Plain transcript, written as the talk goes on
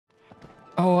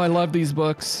Oh, I love these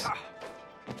books.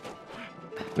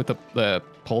 With the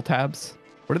pull tabs.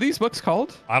 What are these books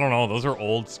called? I don't know. Those are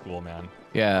old school, man.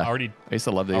 Yeah. I used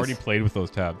to love these. I already played with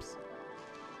those tabs.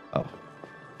 Oh.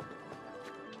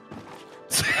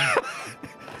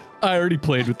 I already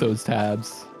played with those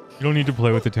tabs. You don't need to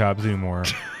play with the tabs anymore.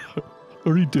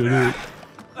 Already did it.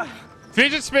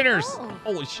 Fidget spinners! Oh.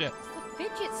 Holy shit. It's the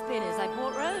fidget spinners I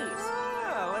bought Rose.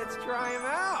 Oh, let's try them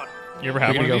out. You ever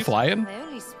have You're one gonna of go these? flying? They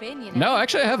only spin, you know. No,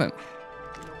 actually I haven't.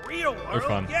 In the real world, They're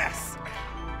fun. yes.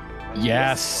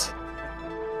 Yes. They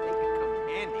could come in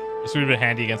handy. This would have been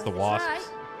handy against the wasps. Right.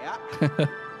 Yeah.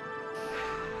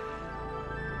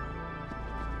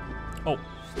 Oh.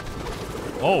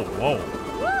 Oh, whoa.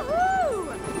 Woohoo!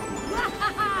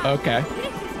 Okay.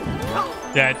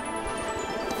 Dead.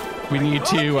 We need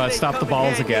to stop the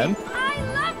balls again. I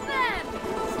love them!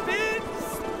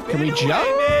 Spin Can we away,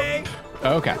 jump? May.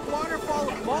 Okay. Waterfall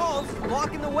of balls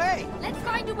blocking the way. Let's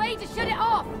find a way to shut it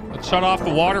off. Let's shut off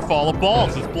the waterfall of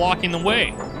balls. It's blocking the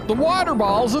way. The water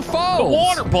balls of falls. The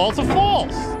water balls of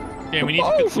falls. Okay, we need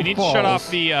balls to of shut balls. off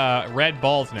the red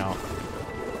balls now.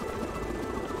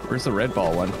 Where's the red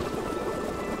ball one?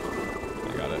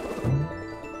 I got it.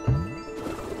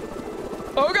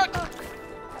 Oh god.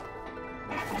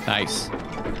 Nice.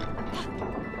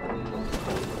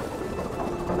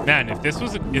 Man, if this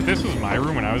was my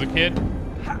room when I was a kid,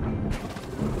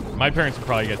 my parents would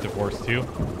probably get divorced too.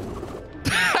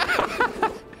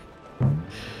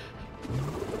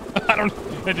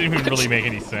 That didn't even really make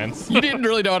any sense. You didn't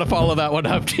really know how to follow that one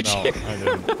up, did No, you? I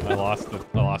didn't. I lost the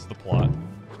plot.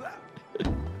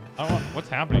 I don't know, what's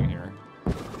happening here?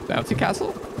 Bouncy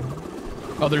castle?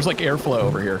 Oh, there's like airflow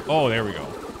over here. Oh, there we go.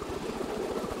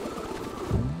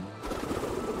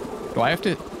 Do I have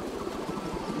to?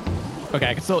 Okay,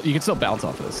 you can still bounce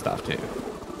off of this stuff too.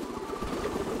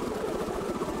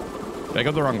 Did I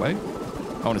go the wrong way?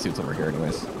 I want to see what's over here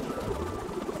anyways.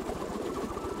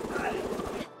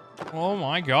 Oh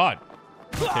my god.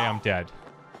 Okay, I'm dead.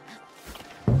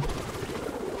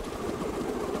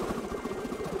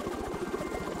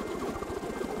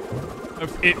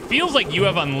 It feels like you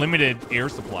have unlimited air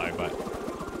supply, but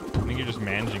I think you're just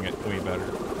managing it way better.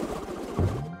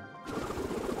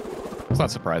 It's not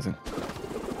surprising.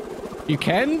 You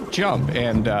can jump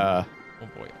and Oh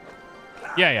boy.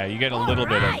 Yeah, you get a little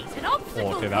bit Alright, of... an obstacle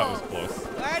Oh, okay, that was course. close.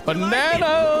 Glad Bananas! You like it.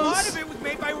 A lot of it was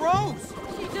made by Rose.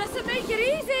 She doesn't make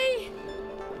it easy.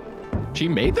 she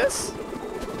made this?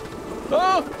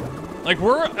 Oh! Like,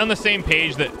 we're on the same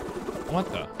page that...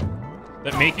 What the?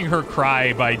 That making her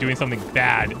cry by doing something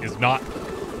bad is not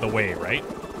the way, right?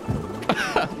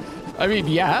 I mean,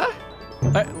 yeah.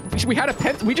 We had a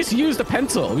pen. We just used a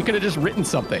pencil. We could have just written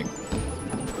something.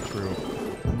 True.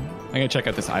 I'm gonna check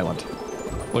out this island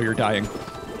while you're dying.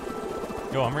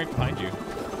 Yo, I'm right behind you.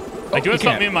 I do have you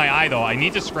something can't. in my eye, though. I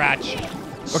need to scratch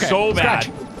Okay, so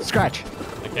bad. Scratch.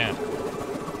 I can't.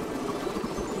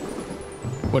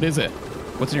 What is it?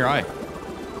 What's in your eye?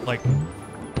 Like,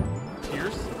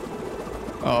 tears?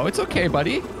 Oh, it's okay,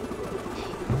 buddy.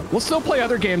 We'll still play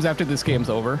other games after this game's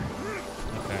over.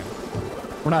 Okay.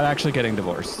 We're not actually getting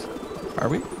divorced, are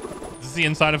we? This is the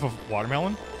inside of a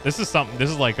watermelon? This is something. This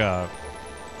is like a...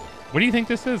 What do you think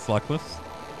this is, Luckless?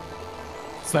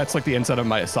 So that's like the inside of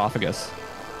my esophagus.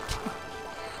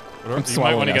 You might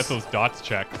swallowing want to get us. those dots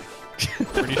checked.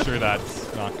 Pretty sure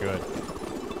that's not good.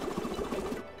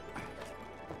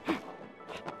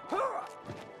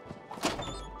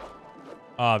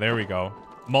 Ah, there we go.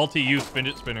 Multi-use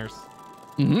fidget spinners.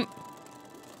 Mm-hmm.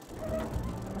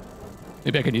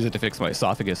 Maybe I could use it to fix my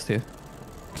esophagus too.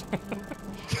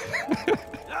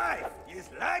 Life is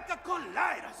like a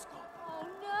kaleidoscope. Oh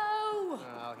no!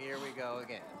 Oh, here we go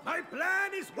again. My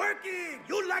plan is working!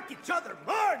 You like each other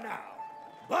more now!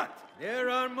 But there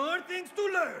are more things to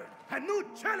learn and new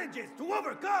challenges to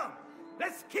overcome!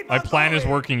 Let's keep My on plan is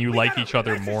going. working. You We like got a each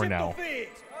other more relationship now. to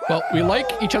fix. Well, we like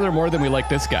each other more than we like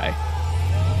this guy.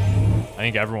 I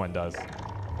think everyone does.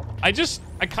 I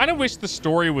kind of wish the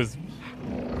story was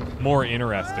more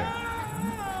interesting.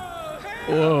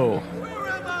 Whoa. Where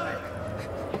am I?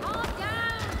 Calm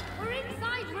down. We're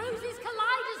inside Rose's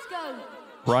kaleidoscope.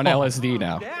 We're on LSD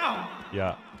now. Down.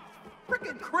 Yeah.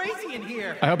 Freaking crazy in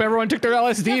here. I hope everyone took their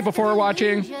LSD before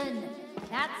watching. Illusion.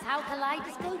 That's how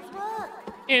kaleidoscopes work.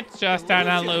 It's just an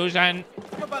illusion.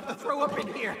 I'm about to throw up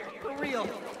in here. For real.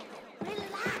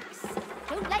 Relax.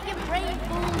 Don't let your brain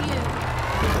fool you.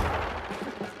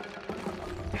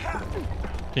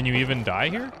 Can you even die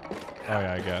here? Oh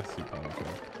yeah, I guess you can.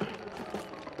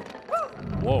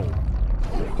 Whoa.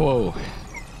 Whoa.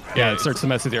 Yeah, it starts to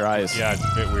mess with your eyes. Yeah, it's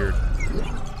a bit weird.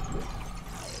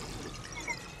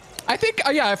 I think,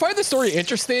 yeah, I find the story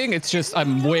interesting. It's just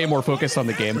I'm way more focused on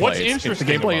the gameplay. What's interesting?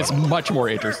 The gameplay is much more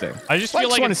interesting. I just feel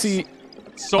like want to see.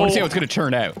 So I want to see how it's going to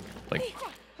turn out. Like,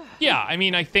 yeah, I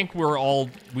mean, I think we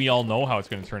all know how it's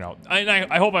going to turn out.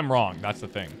 I hope I'm wrong. That's the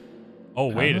thing. Oh,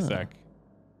 wait a sec.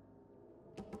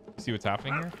 See what's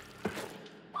happening here?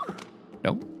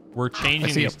 Nope. We're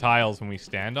changing these tiles when we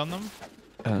stand on them.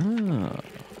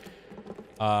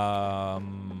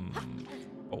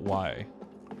 But why?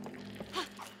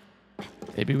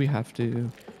 Maybe we have to.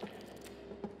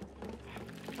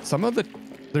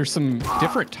 There's some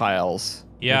different tiles.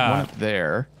 Yeah. There's one up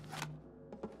there.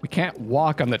 We can't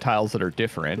walk on the tiles that are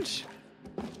different.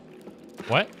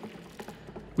 What?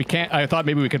 We can't. I thought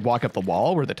maybe we could walk up the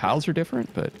wall where the tiles are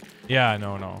different, but. Yeah,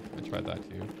 no. I tried that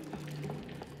too.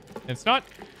 It's not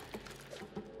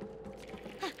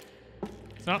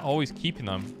always keeping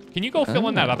them. Can you go fill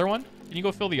in that other one? Can you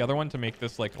go fill the other one to make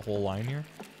this like a whole line here?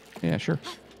 Yeah, sure.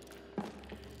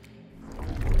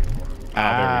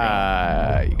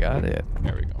 There we go. You got it.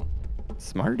 There we go.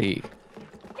 Smarty.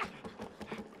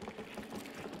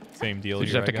 Same deal. So you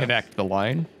just have to connect the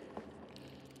line.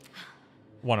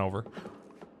 One over.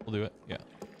 We'll do it. Yeah.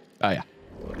 Oh yeah.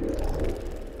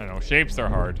 I know shapes are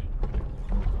hard.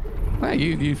 Well,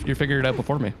 you figured it out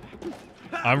before me.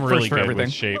 I'm really for good everything.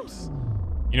 with shapes.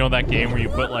 You know that game where you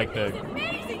put like the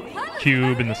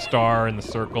cube and the star and the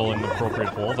circle in the appropriate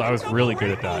holes? I was really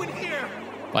good at that.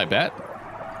 I bet.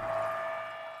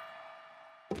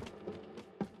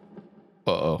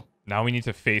 Uh-oh. Now we need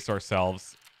to face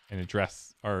ourselves and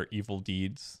address our evil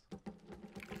deeds.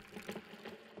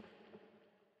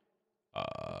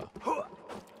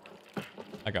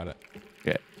 I got it.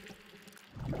 Okay.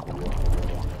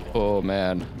 Oh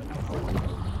man.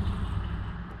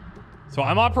 So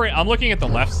I'm looking at the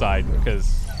left side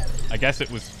because I guess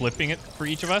it was flipping it for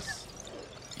each of us.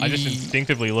 I just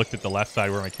instinctively looked at the left side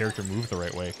where my character moved the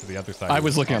right way because the other side. I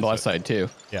was looking on the left side too.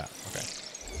 Yeah. Okay.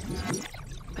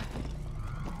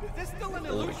 Is this still an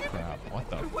illusion? Crap. What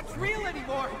the? What's real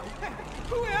anymore?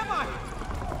 Who am I?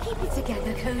 Keep it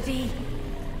together, Cody.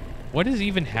 What is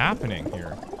even happening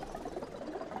here?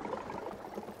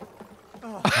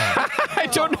 I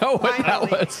don't know what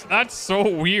that was. That's so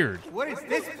weird. What is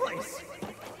this place?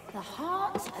 The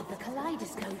heart of the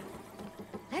kaleidoscope.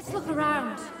 Let's look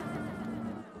around.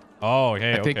 Oh,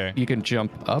 hey, I think okay. you can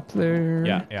jump up there.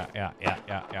 Yeah. Yeah.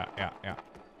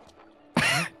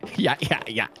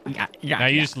 Now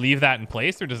you just leave that in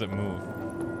place, or does it move?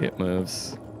 It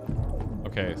moves.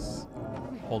 Okay.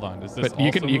 Hold on. Does this? But you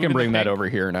also can move in the bring that tank? over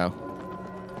here now.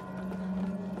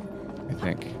 I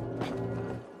think.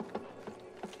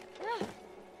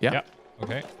 Yeah. Yep.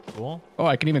 Okay. Cool. Oh,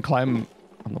 I can even climb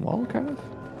on the wall, kind of.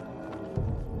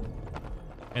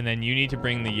 And then you need to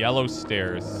bring the yellow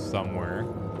stairs somewhere.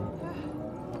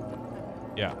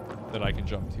 Yeah, that I can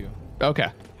jump to.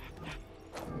 Okay.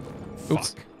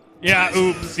 Oops. Fuck. Yeah.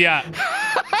 Oops. Yeah.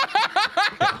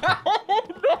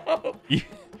 Oh no!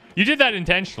 You did that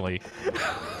intentionally.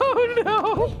 Oh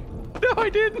no! No, I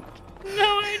didn't.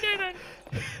 No, I didn't.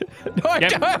 No,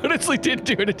 I honestly didn't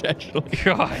do it intentionally.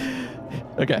 God.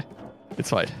 Okay, it's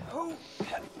fine.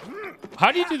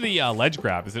 How do you do the ledge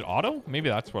grab? Is it auto? Maybe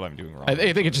that's what I'm doing wrong. I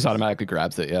think it just automatically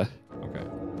grabs it. Yeah. Okay.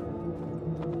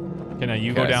 Can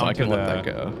you go down so I to can the... let that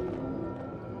go.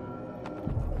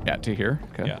 Yeah, to here.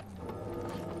 Okay. Yeah.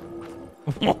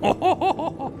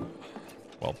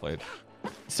 Well played.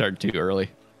 Started too early.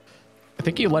 I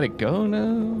think you let it go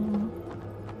now.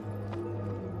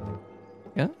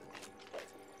 Yeah.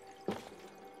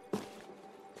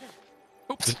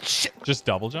 Oops. Shit. Just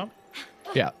double jump?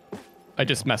 Yeah. I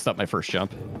just messed up my first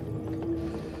jump.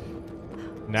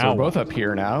 Now So we're both up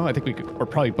here now. I think we're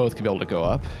probably both gonna be able to go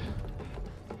up.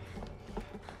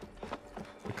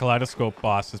 the kaleidoscope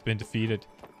boss has been defeated.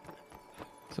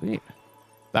 Sweet.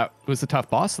 That was a tough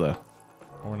boss though.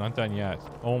 We're not done yet.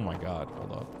 Oh my god.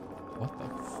 Hold up. What the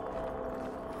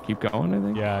Keep going, I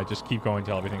think. Yeah, just keep going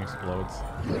till everything explodes.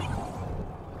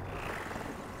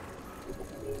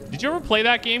 Did you ever play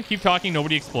that game? Keep talking,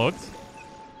 nobody explodes?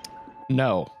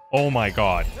 No. Oh my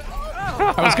god.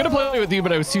 I was gonna play with you,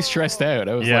 but I was too stressed out.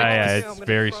 I was like, Yeah, it's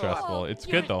very stressful. It's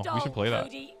good though. We should play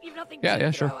that.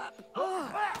 Yeah, sure.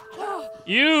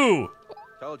 Ew!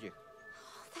 Told you.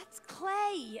 That's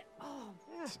clay. Oh,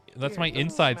 That's my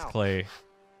insides clay.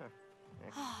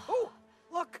 Oh,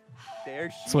 look.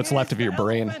 There she It's what's left is, of your the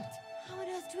brain. elephant. how on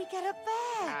earth do we get up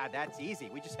there? Ah, that's easy.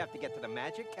 We just have to get to the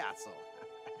magic castle.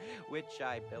 Which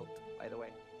I built, by the way.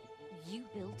 You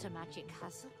built a magic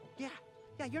castle? Yeah,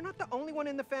 you're not the only one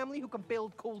in the family who can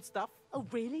build cool stuff. Oh,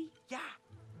 really? Yeah,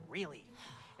 really.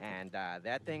 And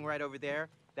that thing right over there,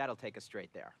 that'll take us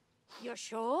straight there. You're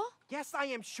sure? Yes, I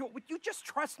am sure. Would you just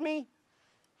trust me?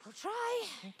 We'll try.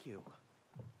 Thank you.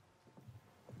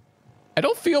 I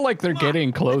don't feel like they're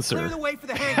getting closer. Clear the way for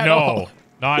the hangar. No,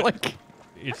 not Like,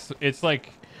 it's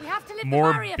like We have to lift more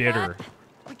the barrier bitter. first.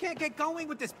 We can't get going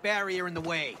with this barrier in the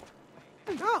way.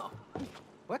 Oh,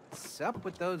 what's up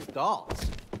with those dolls?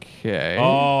 okay.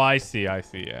 Oh, I see.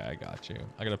 Yeah, I got you.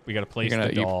 We gotta place the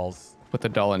you- dolls. Put the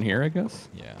doll in here, I guess.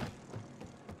 Yeah.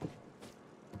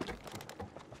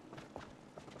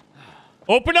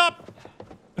 Open up.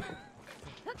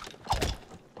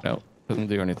 No, doesn't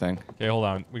do anything. Okay, hold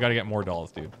on. We gotta get more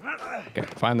dolls, dude. Okay,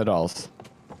 find the dolls.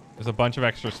 There's a bunch of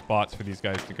extra spots for these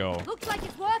guys to go. Looks like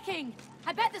it's working.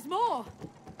 I bet there's more.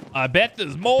 I bet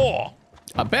there's more.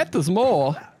 I bet there's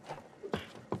more.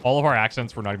 All of our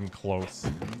accents were not even close.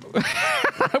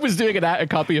 I was doing a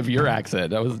copy of your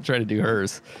accent. I was trying to do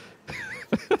hers.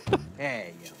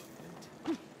 Hey,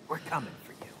 elephant. We're coming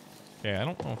for you. Okay, I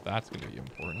don't know if that's gonna be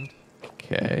important.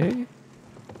 Okay.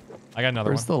 I got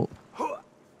another Where's one.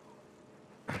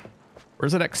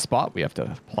 Where's the next spot we have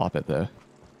to plop it though?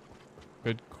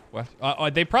 Good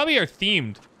question. They probably are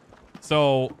themed.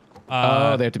 So.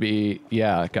 Oh, they have to be.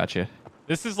 Yeah, gotcha.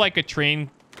 This is like a train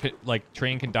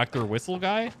conductor whistle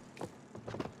guy.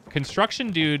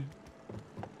 Construction dude.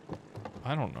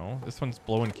 I don't know. This one's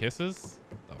blowing kisses.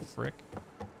 The frick.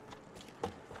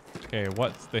 Okay,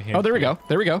 what's the hint? Oh, there we here? go.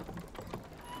 There we go.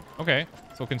 Okay,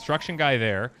 so construction guy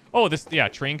there. Oh,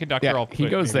 train conductor. Yeah, I'll he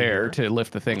put goes in there here. to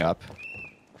lift the thing up.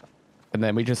 And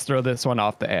then we just throw this one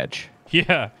off the edge.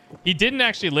 Yeah, he didn't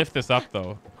actually lift this up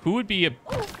though. Who would be a?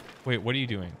 Wait, what are you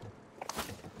doing?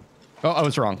 Oh, I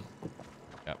was wrong.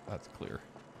 Yeah, that's clear.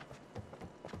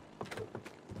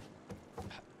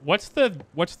 What's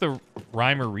the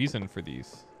rhyme or reason for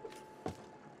these?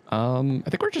 I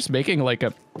think we're just making like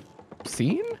a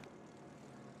scene.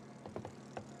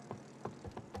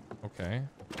 Okay.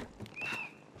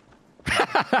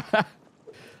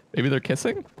 Maybe they're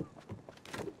kissing.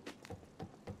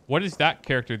 What is that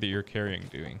character that you're carrying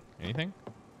doing? Anything?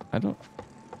 I don't.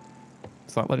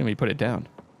 It's not letting me put it down.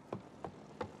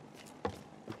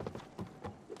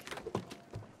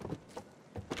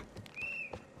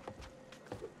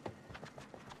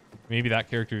 Maybe that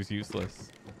character is useless.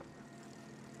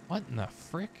 What in the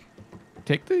frick?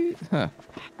 Take the. Huh.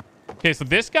 Okay, so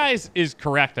this guy is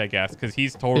correct, I guess, because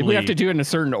he's totally. Maybe we have to do it in a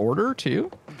certain order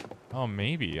too. Oh,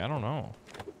 maybe. I don't know.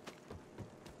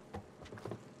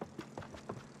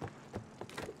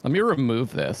 Let me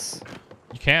remove this.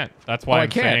 You can't. That's why I I'm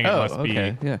can't. saying Oh, it must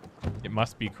okay. be. Yeah. It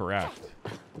must be correct.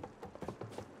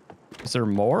 Is there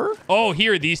more? Oh,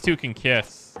 here, these two can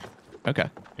kiss. Okay.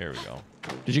 Here we go.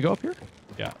 Did you go up here?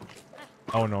 Yeah.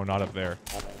 Oh no, not up there.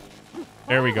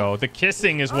 There we go. The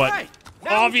kissing is All what. right.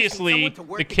 Now we just need Obviously, someone to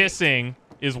work the again. kissing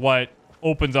is what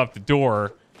opens up the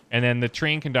door, and then the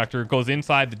train conductor goes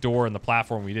inside the door on the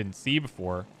platform we didn't see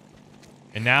before.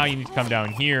 And now you need to come down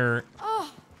here,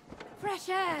 Oh, fresh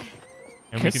air. and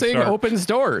we can Kissing start opens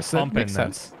doors. That pumping makes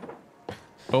them. sense.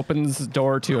 Opens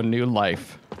door to a new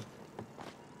life.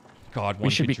 God, one We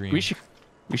should could be. dream.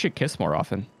 We should kiss more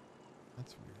often.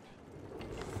 That's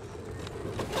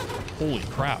weird. Holy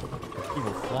crap! We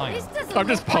were flying. This doesn't I'm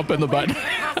just look like pumping the button.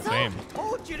 castle. Same.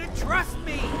 Told you to trust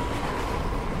me.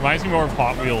 Reminds me more of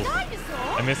Hot Wheels. Dinosaur?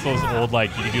 I miss those old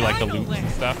like you could do like the loops and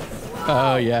stuff.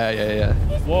 Oh yeah.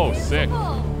 Whoa, sick.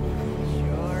 Oh,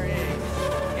 Sure is.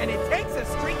 And it takes us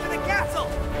straight to the castle.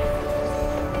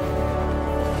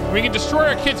 We can destroy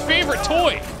our kid's favorite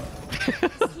toy.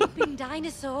 sleeping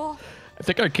dinosaur. I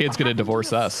think our kid's gonna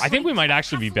divorce us. I think we might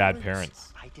actually be bad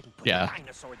parents. I didn't put Yeah. a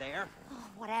dinosaur there. Oh,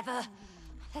 whatever.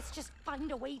 Let's just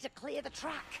find a way to clear the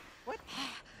track. What?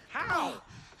 How?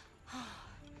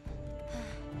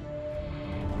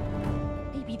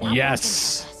 Maybe that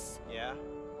Yes. one can help us. Yeah,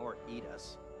 or eat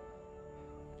us.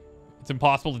 It's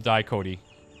impossible to die, Cody.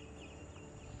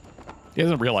 He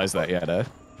hasn't realized that yet, eh?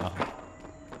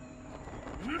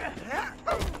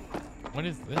 What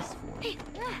is this for?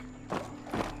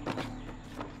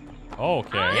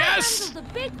 Okay. I Yes! handled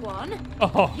the big one.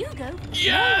 Oh, You go.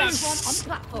 Yes!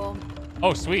 One on platform.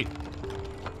 oh, sweet.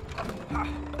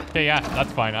 Okay, yeah,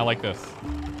 that's fine. I like this.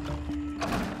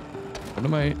 What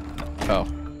am I? Oh.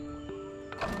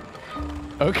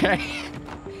 Okay.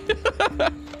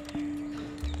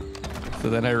 So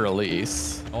then I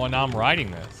release. Oh, and now I'm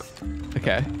riding this.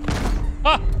 Okay.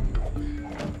 Ah!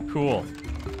 Cool.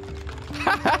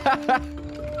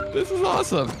 This is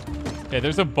awesome. Okay,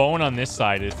 there's a bone on this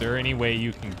side. Is there any way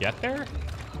you can get there?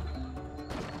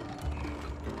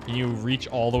 Can you reach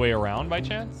all the way around by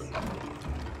chance?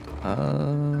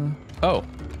 Oh.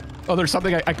 Oh, there's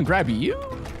something I can grab you?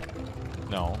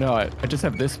 No. No, I just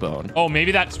have this bone. Oh,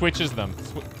 maybe that switches them.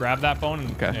 Grab that bone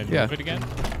and, Okay, and yeah. move it again.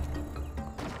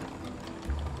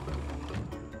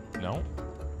 No.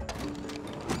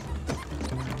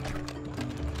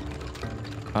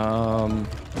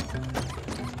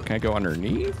 Can I go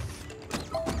underneath?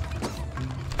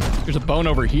 There's a bone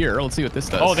over here. Let's see what this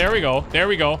does. Oh, there we go. There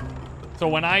we go. So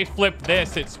when I flip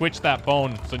this, it switched that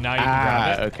bone. So now you can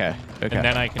grab it. Okay. Okay. And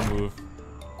then I can move.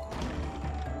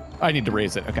 I need to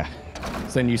raise it. Okay.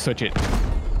 So then you switch it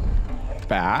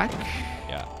back.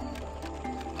 Yeah.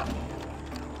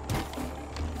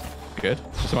 Good.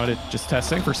 Just wanted just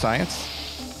testing for science.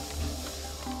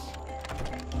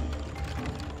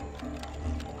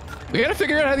 We gotta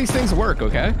figure out how these things work,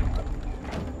 okay?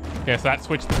 Okay, so that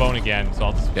switched the bone again. So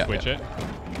I'll just switch it.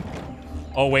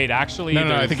 Oh, wait, actually...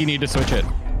 No, I think you need to switch it.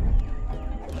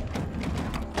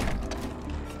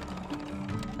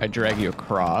 I drag you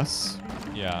across.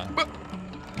 Yeah.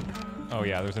 Oh,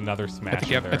 yeah, there's another smash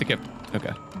there. I think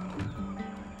okay.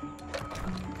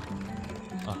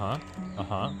 Uh-huh.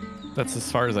 Uh-huh. That's as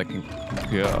far as I can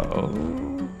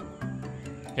go.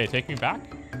 Okay, take me back.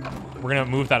 We're gonna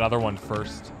move that other one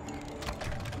first.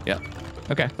 Yeah.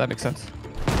 Okay, that makes sense.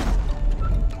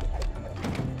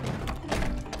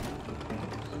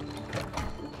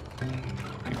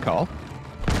 Good call.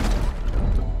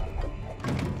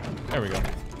 There we go.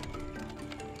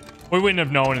 We wouldn't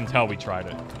have known until we tried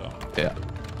it. So. Yeah.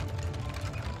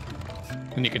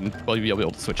 And you can, well, you'll be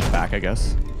able to switch it back, I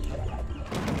guess.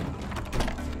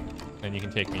 Then you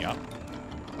can take me up.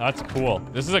 That's cool.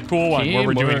 This is a cool one where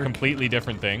we're doing completely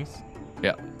different things.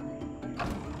 Yeah.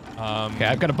 Okay,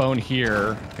 I've got a bone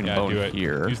here. And a bone do it.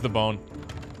 here. Use the bone.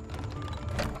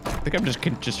 I think I'm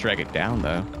can just drag it down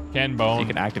though. Can bone. So you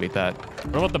can activate that.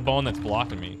 What about the bone that's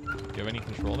blocking me? Do you have any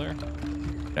control there?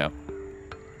 No.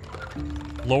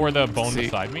 Lower the bone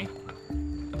beside me.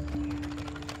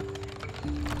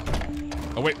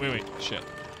 Oh wait. Shit.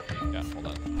 Yeah, hold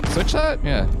on. Switch that?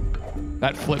 Yeah.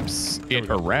 That flips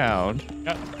it around.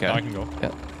 Yeah. Okay. Now I can go.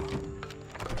 Yeah.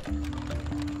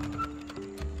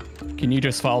 Can you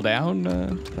just fall down?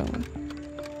 That one?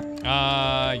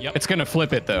 Yep. It's gonna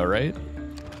flip it though, right?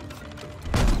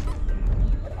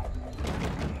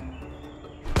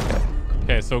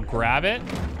 Okay, so grab it.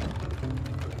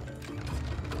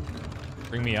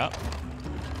 Bring me up.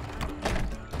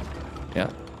 Yeah.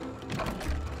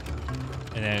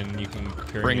 And then you can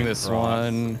carry Bring me this across.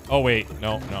 one. Oh wait,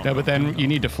 no. No, but then you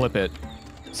need to flip it.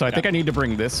 So I think I need to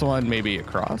bring this one maybe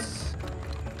across.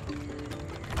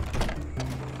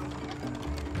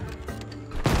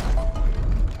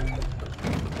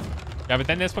 Yeah, but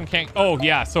then this one can't. Oh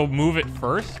yeah, so move it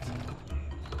first.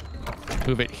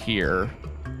 Move it here.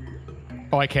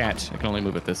 Oh, I can't. I can only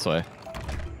move it this way.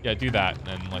 Yeah, do that,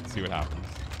 and let's see what happens.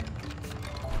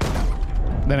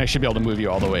 Then I should be able to move you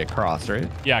all the way across, right?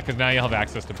 Yeah, because now you'll have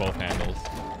access to both handles.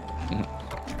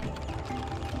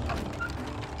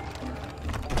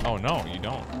 Oh no, you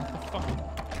don't. What the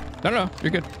fuck? No,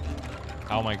 you're good.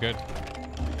 How am I good?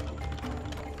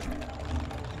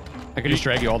 I could just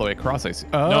drag you all the way across. I see.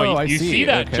 Oh, No, I you see. see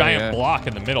that Okay, giant block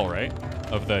in the middle, right?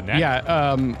 Of the neck?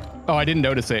 Yeah. Oh, I didn't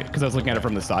notice it because I was looking at it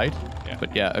from the side. Yeah.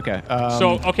 But yeah, okay.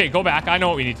 So, okay, go back. I know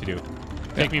what we need to do.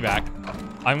 Take me back.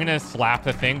 I'm going to slap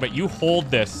the thing, but you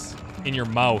hold this in your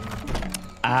mouth.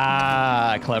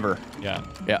 Ah, clever. Yeah.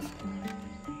 Yeah.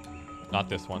 Not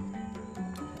this one.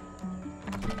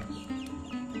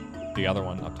 The other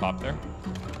one up top there.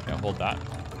 Yeah, hold that.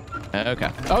 Okay.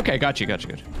 Okay, got you.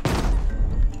 Good.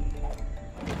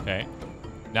 Okay.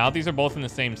 Now these are both on the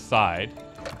same side.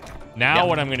 Now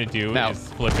what I'm going to do is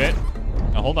flip it.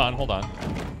 Now, hold on.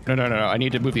 No. I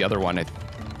need to move the other one, I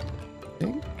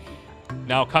think.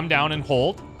 Now come down and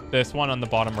hold this one on the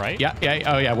bottom right. Yeah.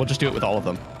 Oh, yeah. We'll just do it with all of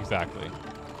them. Exactly.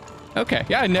 Okay.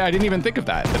 Yeah, no, I didn't even think of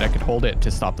that I could hold it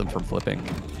to stop them from flipping.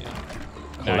 Yeah.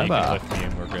 Now you can lift me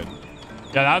and we're good.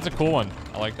 Yeah, that was a cool one.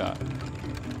 I like that.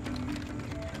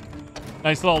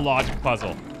 Nice little logic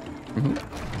puzzle. Mm-hmm.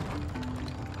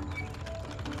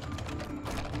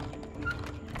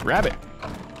 Grab it.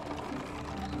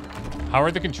 How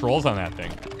are the controls on that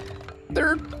thing?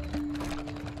 They're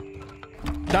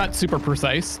not super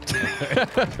precise.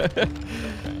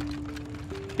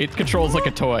 It controls like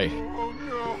a toy.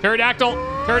 Pterodactyl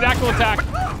attack.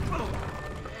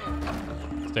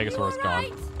 Stegosaurus gone.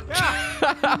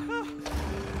 Yeah.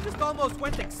 Just almost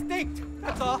went extinct.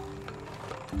 That's all.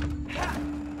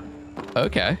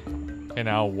 Okay. Okay,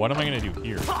 now what am I gonna do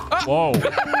here? Whoa,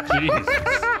 jeez,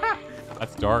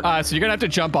 that's dark. So you're gonna have to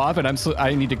jump off, and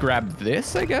I need to grab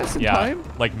this, I guess, in time.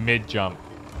 Like mid jump.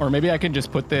 Or maybe I can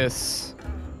just put this.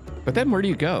 But then where do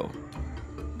you go?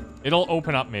 It'll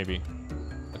open up maybe.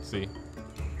 Let's see.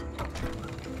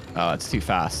 Oh, it's too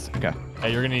fast. Okay. Yeah,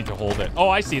 you're gonna need to hold it. Oh,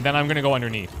 I see. Then I'm gonna go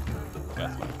underneath.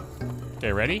 That's fine.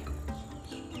 Okay, ready?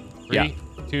 3,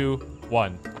 2,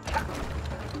 1.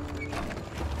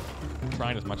 I'm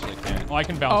trying as much as I can. Oh, I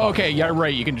can bounce. Oh, off okay. the Yeah, wall.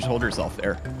 right. You can just hold yourself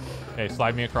there. Okay,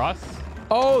 slide me across.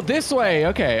 Oh, this way.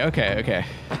 Okay, okay, okay.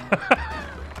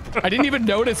 I didn't even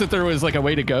notice that there was like a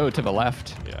way to go to the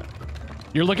left. Yeah.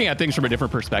 You're looking at things from a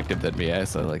different perspective than me,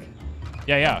 so like.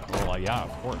 Yeah, yeah. Well, yeah,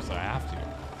 of course. I have to.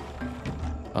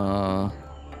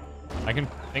 I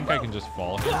think I can just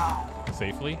fall here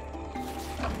safely.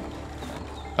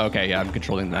 Okay, yeah, I'm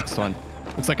controlling the next one.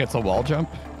 Looks like it's a wall jump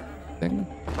thing.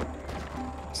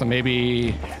 So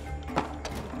maybe.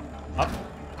 Up.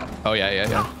 Oh yeah, yeah,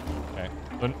 yeah. Okay.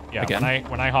 When, yeah. Again?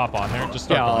 When I hop on there, just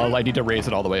start. Yeah, going. I need to raise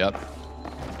it all the way up.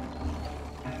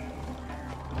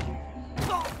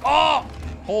 Oh!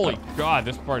 Holy God,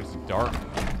 this part is dark.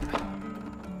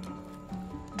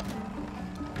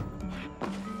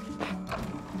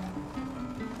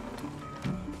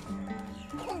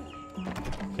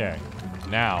 Okay,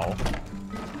 now.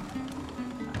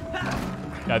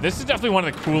 Yeah, this is definitely one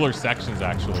of the cooler sections,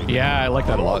 actually. Yeah, I like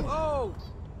that a lot. Oh,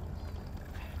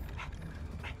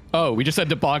 Oh, we just had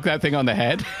to bonk that thing on the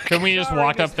head? Can we just sorry,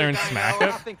 walk up Mr. there and Dino, smack it?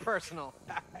 Nothing personal.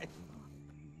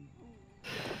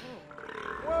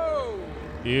 Whoa.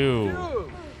 Ew.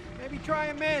 Dude, maybe try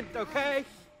a mint, okay?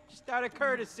 Just out of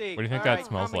courtesy. What do you think All that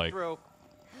smells coming like? through.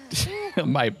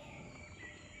 My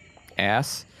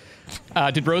ass.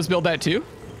 Did Rose build that too?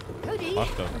 Cody,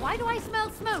 Must have. why do I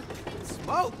smell smoke?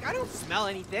 Smoke? I don't smell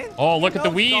anything. Oh, look Your at the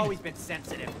nose has weed. always been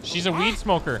sensitive. She's a weed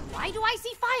smoker. Why do I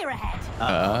see fire ahead?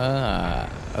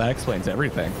 That explains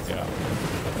everything. Yeah.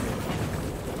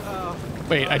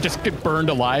 Wait, I just get burned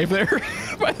alive there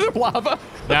by the lava?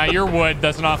 Now your wood,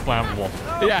 that's not flammable.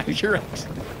 Yeah, you're right.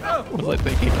 What was I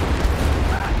thinking?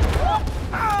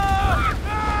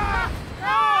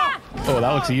 Oh,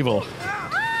 that looks evil.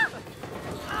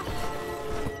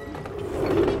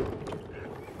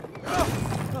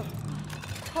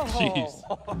 Jeez.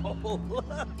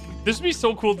 This would be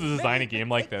so cool to design a game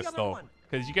like this, though,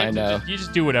 because you guys you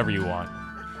just do whatever you want.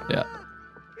 Yeah.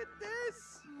 Look at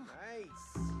this. Nice.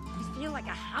 I feel like a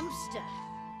hamster.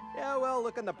 Yeah, well,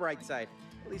 look on the bright side.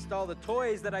 At least all the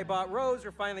toys that I bought Rose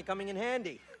are finally coming in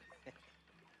handy.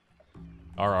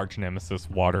 Our arch nemesis,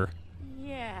 water.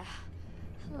 Yeah,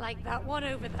 like that one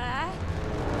over there.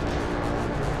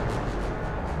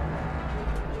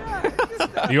 Yeah,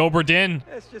 The Oberdin.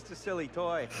 it's just a silly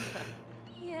toy.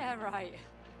 Yeah, right.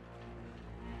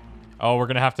 Oh, we're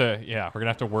gonna have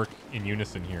to work in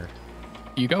unison here.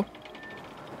 You go.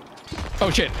 Oh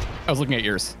shit! I was looking at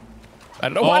yours. I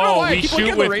don't know why I keep looking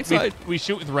at the right side. We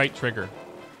shoot with right trigger.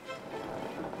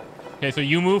 Okay, so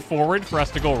you move forward for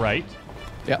us to go right.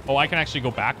 Yeah. Oh, I can actually go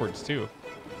backwards too.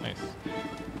 Nice.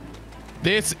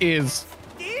 This is.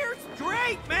 Steer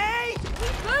straight, May! We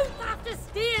both have to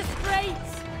steer straight.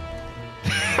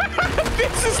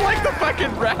 This is like the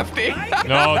fucking rafting.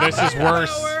 No, this is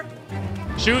worse.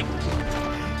 Shoot.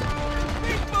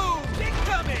 Big moves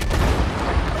incoming!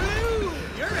 Ooh,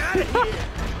 you're out of here!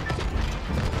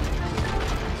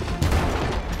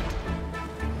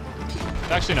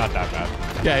 It's actually not that bad.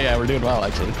 Yeah, we're doing well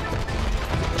actually.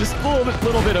 Just a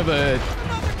little bit of a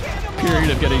period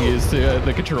of getting used to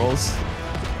the controls.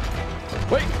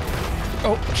 Wait.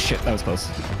 Oh shit, that was close.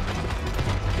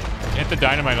 Hit the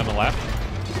dynamite on the left.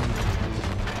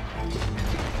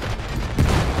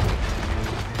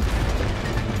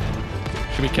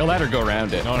 Should we kill that or go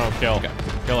around it? No, kill. Okay.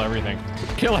 Kill everything.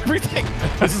 Kill everything.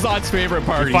 This is Odd's favorite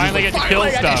part. You finally get to kill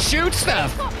I get to stuff. shoot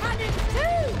stuff. Got cannons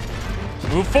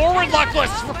too. Move forward,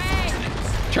 Luckless.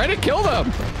 Try to kill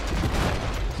them.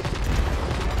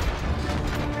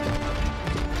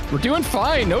 We're doing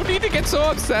fine. No need to get so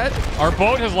upset. Our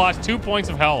boat has lost 2 points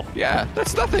of health. Yeah,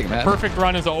 that's nothing, man. Perfect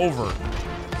run is over.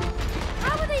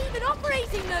 How are they even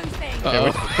operating those things? Okay,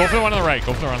 wait, go for the one on the right.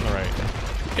 Go for the one on the right.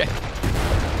 Okay.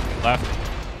 Left.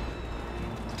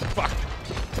 Fuck.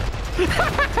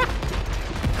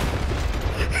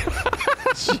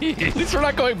 Jeez. At least we're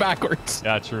not going backwards.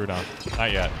 Yeah, true. No,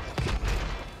 not yet.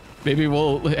 Maybe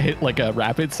we'll hit like a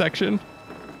rapid section.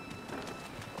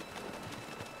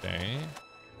 Okay.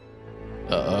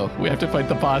 Uh-oh. We have to fight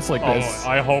the boss like Oh, this.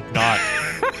 I hope not.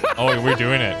 Oh, we're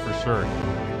doing it for sure.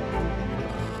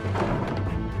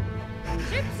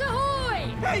 Ships ahoy!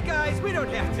 Hey guys, we don't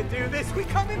have to do this. We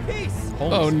come in peace.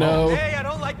 Holy Oh, smokes. no. Hey, I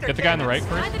don't like their Get the guy on the right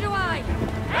cannons. first. Neither do I.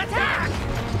 Attack!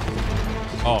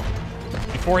 Oh,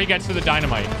 before he gets to the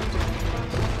dynamite. Okay,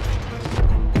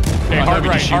 Oh, hard we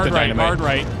right, just shoot hard the right, dynamite. hard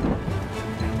right.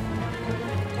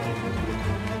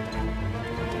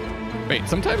 Wait,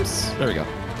 sometimes... There we go.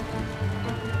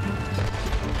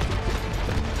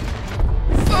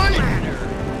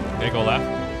 Okay, go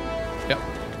left. Yep.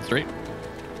 Straight.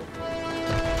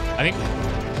 I think,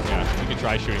 yeah, we can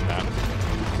try shooting that.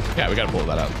 Yeah, we gotta pull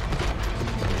that out.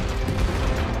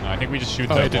 No, I think we just shoot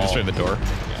Oh, the I did wall. destroy the door.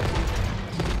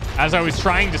 As I was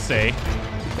trying to say.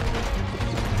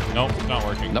 Nope, not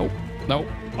working. Nope. Nope.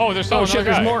 Oh, there's still Oh another shit,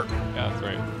 there's guy. more. Yeah, that's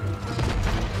right.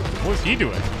 What was he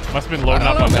doing? Must have been loading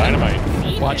I up don't on know, man.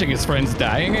 dynamite. Watching his friends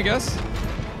dying, I guess.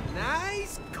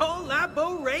 Nice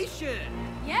collaboration.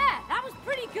 Yeah, that was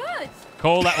pretty good.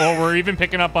 Well, we're even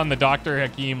picking up on the Dr.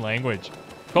 Hakim language.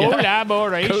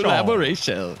 Collaboration.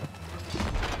 Collaboration.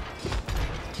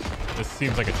 This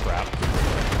seems like a trap.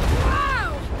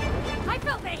 Wow! I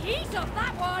felt the heat of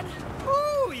that one.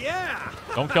 Ooh, yeah.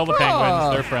 Don't kill the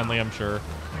penguins. They're friendly, I'm sure.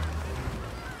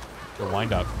 Go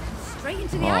wind up. Straight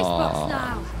into the icebox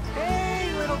now.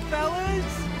 Hey, little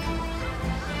fellas.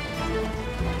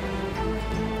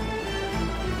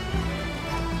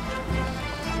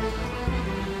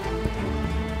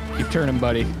 Keep turning,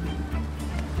 buddy.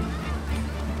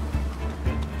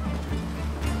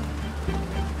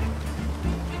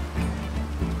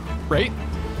 Right?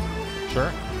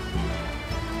 Sure.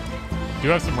 Do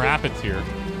have some rapids here.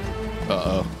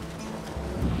 Uh-oh.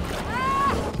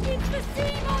 Ah! It's the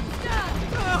sea monster!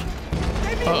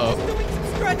 Maybe Uh-oh. he's doing some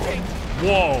stretching.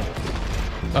 Whoa.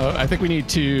 I think we need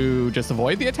to just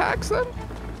avoid the attacks then?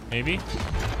 Maybe. I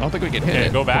don't think we can hit Okay,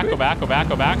 it. go back, Can go we? back, go back,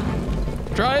 go back.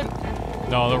 Try it.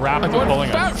 No, the rapids are Forward,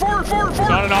 pulling us. forward, forward, It's forward.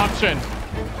 not an option.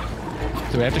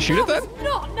 Do we have to shoot it then? That was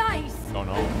not nice. Oh,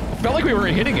 no. I felt like we were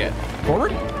hitting it.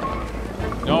 Forward?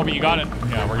 No, but you got it.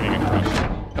 Yeah, we're going to get crushed.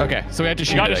 Okay, so we have to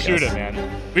shoot You it, got to I shoot guess. it,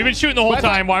 man. We've been shooting the whole But I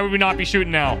thought- time. Why would we not be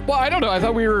shooting now? Well, I don't know. I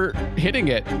thought we were hitting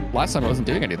it. Last time I wasn't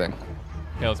doing anything.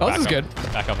 Okay, let's Oh, back this is up. good.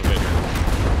 Back up a bit here.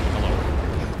 Hello.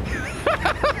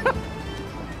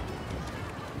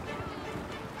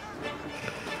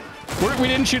 We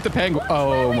didn't shoot the penguin.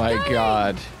 Oh my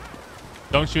god.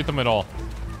 Don't shoot them at all.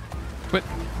 But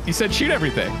you said shoot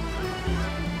everything.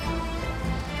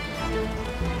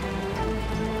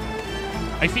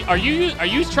 I see. Are you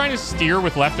trying to steer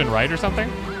with left and right or something?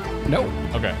 No.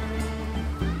 Okay.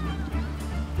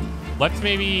 Let's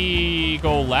maybe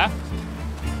go left.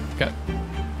 Okay.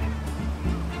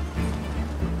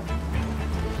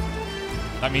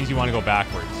 That means you want to go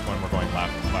backwards when we're going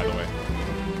left, by the way.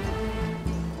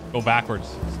 Go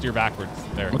backwards. Steer backwards.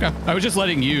 There. Okay. I was just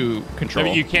letting you control. I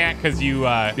mean, you can't because you...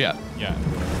 Yeah. Yeah.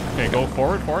 Okay, go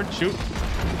forward, forward, shoot.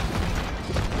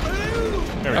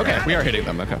 There we Okay, go. we are hitting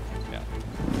them. Okay. Yeah.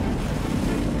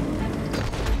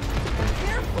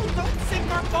 Careful, don't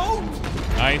sink our boat.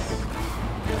 Nice.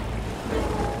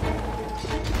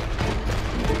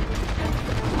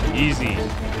 Easy.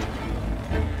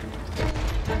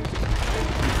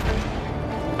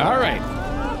 All right.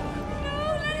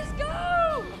 No, let us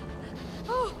go!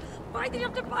 Oh, why did you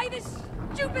have to buy this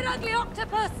stupid, ugly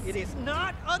octopus? It is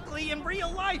not ugly in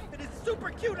real life. It is super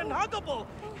cute and huggable.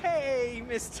 Hey,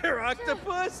 Mr.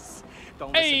 Octopus.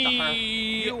 Don't listen to her. Hey.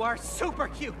 You are super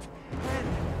cute. And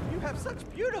you have such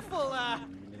beautiful,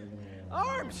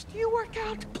 arms. Do you work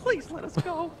out? Please let us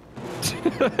go.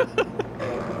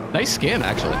 Nice skin,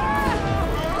 actually.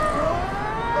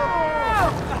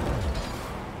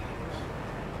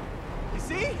 You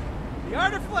see? The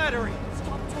art of flattery.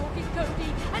 Stop talking,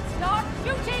 Cody, and start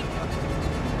shooting!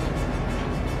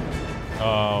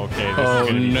 Oh, okay. This is Oh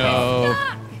gonna be no.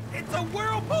 Stuck! It's a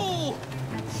whirlpool.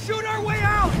 Shoot our way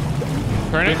out.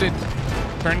 tough. Turn it.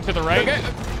 Turn to the right. Okay.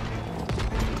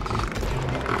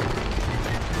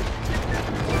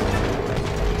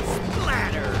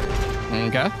 Splatter.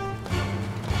 Okay.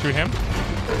 Shoot him.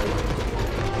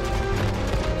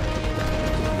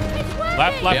 It's working!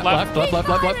 Left, left, Yeah, left. left, left,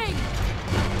 left, left. Firing!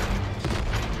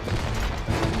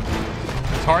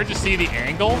 It's hard to see the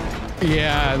angle.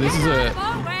 Yeah, this is Get out a... of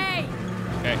our way!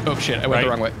 Okay. Oh shit, I went Right. the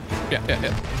wrong way. Yeah, yeah,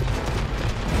 yeah.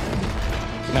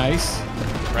 Nice.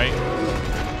 Right.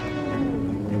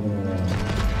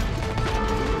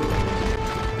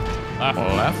 Left.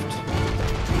 Left.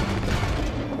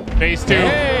 Phase 2.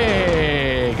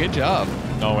 Hey, good job.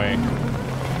 No way.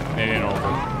 It ain't over.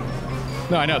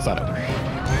 No, I know it's not over.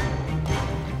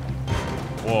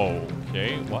 Whoa.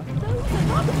 Okay. What? Those are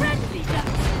not friendly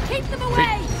ducks! Keep them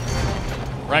away!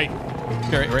 Right.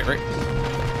 Right, right, right.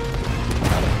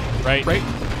 Right. Right,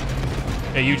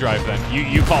 Hey, you drive then.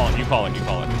 You call it. You call it. You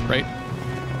call it. right.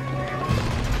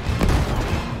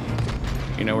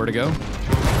 You know where to go? Ooh,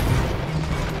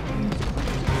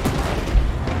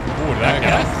 did that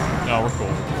get us? No, we're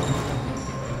cool.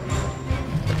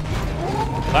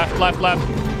 Left, left, left.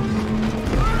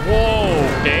 Whoa.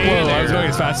 Okay. Whoa, I there. was going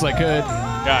as fast as I could.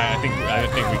 Yeah, I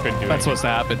think we couldn't do That's it. supposed to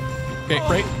happen. Okay,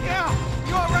 right. Yeah.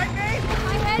 You all right, mate?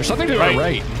 My head There's something to the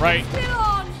right. Right. Still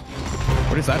on.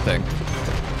 What is that thing?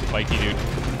 Spiky dude.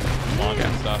 Long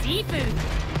and stuff. Seafood.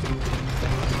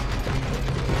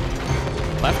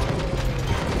 Left.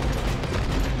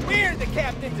 We're the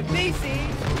captains of these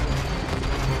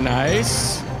seas.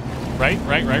 Nice. Right.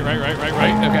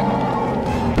 Okay.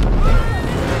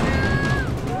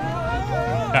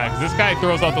 Yeah, 'cause this guy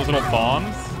throws out those little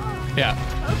bombs. Yeah.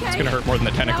 Okay. It's gonna hurt more than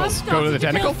the tentacles. Now I'm Go to the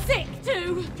starting tentacle. feel sick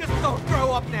too. Just don't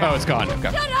throw up now. Oh, it's gone.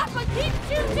 Okay. Shut up and keep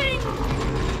shooting.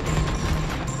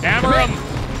 Hammer him.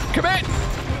 Commit.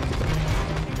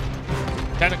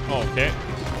 Tentacle. Oh, okay.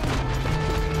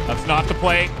 That's not the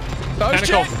play. Oh,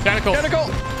 Tentacles. shit. Tentacles. Tentacle.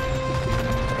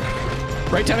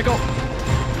 Right tentacle.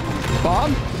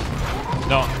 Bomb.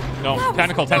 No. That was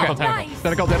Tentacle. Tentacle. not Tentacle. nice.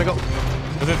 Tentacle.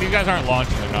 Because if these guys aren't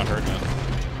launching, they're not hurting us.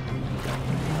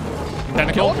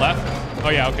 Tentacle Kill him? left. Oh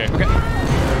yeah. Okay. Okay.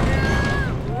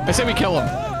 I say we kill him.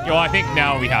 Yo, I think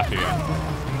now we have to. Yeah.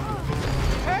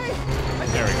 Hey, I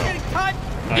There we think go. we're getting cut.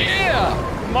 Nice.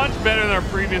 Yeah. Much better than our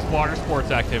previous water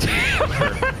sports activity. For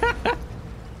sure.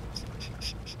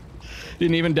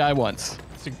 Didn't even die once.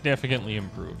 Significantly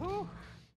improved.